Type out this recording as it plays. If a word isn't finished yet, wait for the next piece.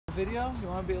Video? You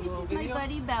want to be a little video? This is my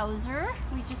buddy Bowser.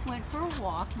 We just went for a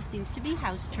walk. He seems to be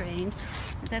house trained.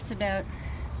 But that's about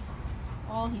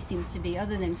all he seems to be,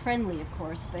 other than friendly, of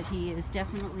course. But he is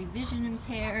definitely vision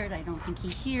impaired. I don't think he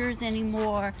hears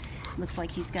anymore. Looks like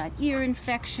he's got ear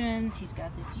infections. He's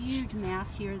got this huge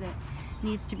mass here that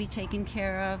needs to be taken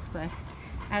care of. But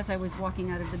as I was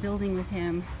walking out of the building with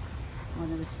him,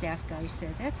 one of the staff guys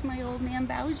said, "That's my old man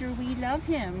Bowser. We love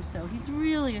him." So he's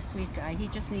really a sweet guy. He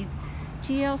just needs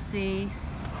TLC.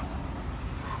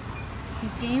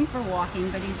 He's game for walking,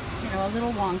 but he's, you know, a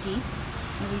little wonky.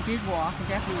 And we did walk,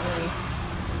 definitely.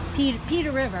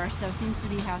 Peter River, so seems to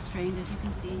be house trained. As you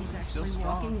can see, he's actually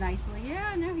walking nicely.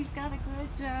 Yeah, no, he's got a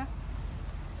good,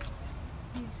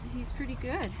 he's pretty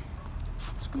good.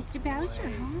 Mr. Bowser,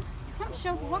 huh?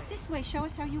 Come, walk this way. Show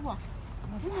us how you walk.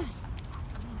 Come on.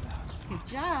 Good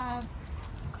job.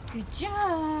 Good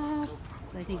job.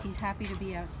 So I think he's happy to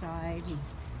be outside.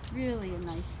 He's really a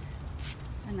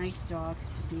nice dog.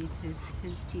 Just needs his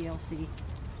TLC, need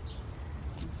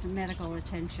some medical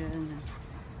attention and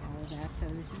all of that. So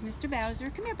this is Mr. Bowser.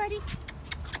 Come here, buddy.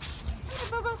 Come here,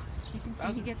 Bobo. You can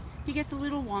see he gets a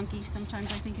little wonky. Sometimes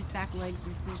I think his back legs,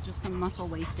 there's just some muscle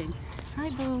wasting. Hi,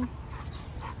 Boo.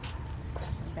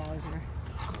 So Bowser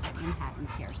is at Manhattan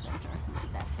Care Center. Look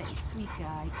at that face. Sweet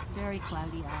guy. Very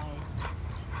cloudy eyes.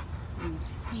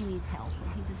 He needs help,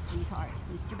 but he's a sweetheart,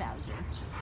 Mr. Bowser.